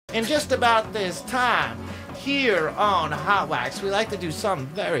And just about this time, here on Hot Wax, we like to do something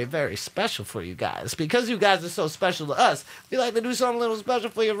very, very special for you guys. Because you guys are so special to us, we like to do something a little special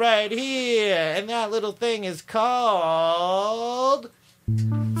for you right here. And that little thing is called...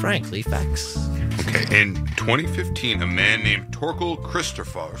 Frankly Facts. Okay, in 2015, a man named Torkel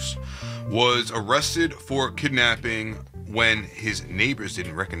Christophers was arrested for kidnapping when his neighbors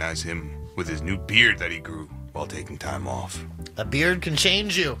didn't recognize him with his new beard that he grew while taking time off. A beard can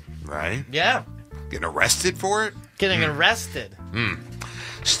change you. Right? Yeah. Getting arrested for it? Getting arrested.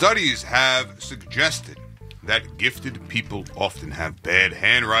 Studies have suggested that gifted people often have bad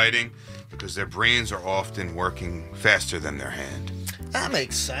handwriting because their brains are often working faster than their hand. That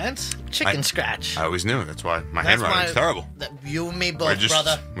makes sense. Chicken scratch. I always knew. That's why my handwriting's terrible. You and me both,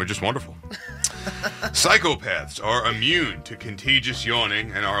 brother. We're just wonderful. Psychopaths are immune to contagious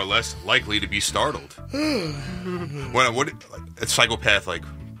yawning and are less likely to be startled. What? A psychopath, like,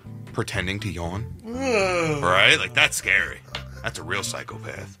 pretending to yawn? Right? Like, that's scary. That's a real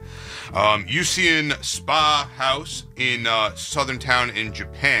psychopath. Yusian Spa House in southern town in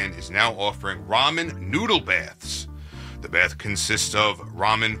Japan is now offering ramen noodle baths. The bath consists of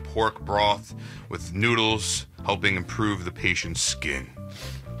ramen pork broth with noodles, helping improve the patient's skin.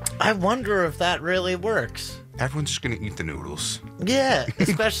 I wonder if that really works. Everyone's just going to eat the noodles. Yeah,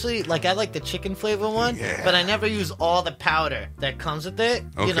 especially, like, I like the chicken flavor one, Yeah. but I never use all the powder that comes with it.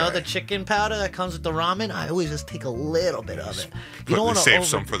 Okay. You know, the chicken powder that comes with the ramen, I always just take a little bit of it. You don't want to save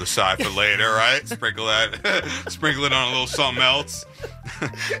some for the side for later, right? Sprinkle that. Sprinkle it on a little something else.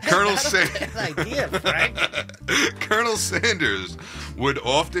 Colonel idea, Frank. Colonel Sanders would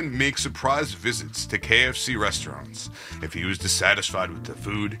often make surprise visits to KFC restaurants. If he was dissatisfied with the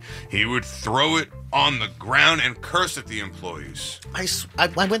food, he would throw it on the ground and curse at the employees. I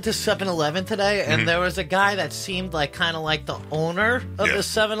went to 7-Eleven today, and there was a guy that seemed like kind of like the owner of the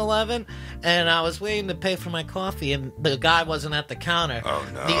 7-Eleven, and I was waiting to pay for my coffee, and the guy wasn't at the counter. Oh,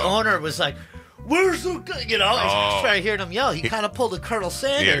 no. The owner was like, "Where's the guy?" You know, I started hearing him yell. He kind of pulled a Colonel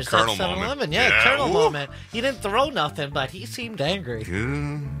Sanders at Colonel 7-Eleven. moment. Yeah, Colonel Ooh. moment. He didn't throw nothing, but he seemed angry.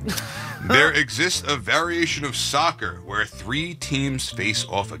 There exists a variation of soccer where 3 teams face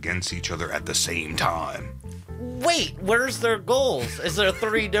off against each other at the same time. Wait, where's their goals? Is there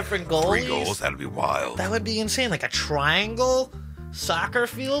 3 different goals? 3 goals? That'd be wild. That would be insane. Like a triangle soccer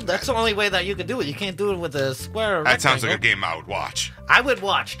field? That's the only way that you could do it. You can't do it with a square or That sounds like rectangle. a game I would watch. I would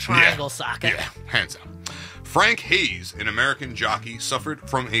watch triangle soccer. Yeah, hands down. Frank Hayes, an American jockey, suffered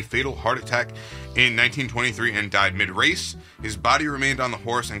from a fatal heart attack in 1923 and died mid-race. His body remained on the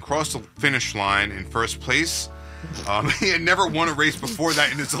horse and crossed the finish line in first place. He had never won a race before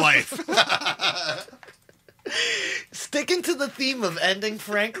that in his life. Sticking to the theme of ending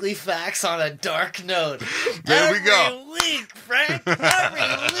Frankly Facts on a dark note. There we go. Every week, Frank.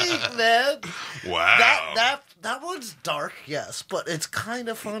 Every week, man. Wow. That one's dark, yes, but it's kind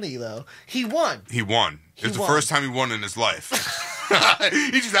of funny, though. He won. He won. It's the won. first time he won in his life.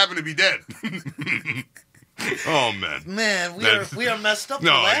 He just happened to be dead. Oh, man. Man, we are messed up for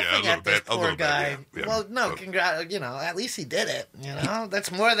No, laughing yeah, at this poor little bit, guy. yeah. Well, no, congrats. You know, at least he did it. You know,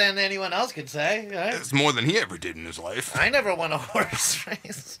 that's more than anyone else could say. Right? It's more than he ever did in his life. I never won a horse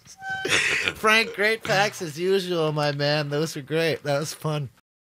race. Frank, great facts as usual, my man. Those were great. That was fun.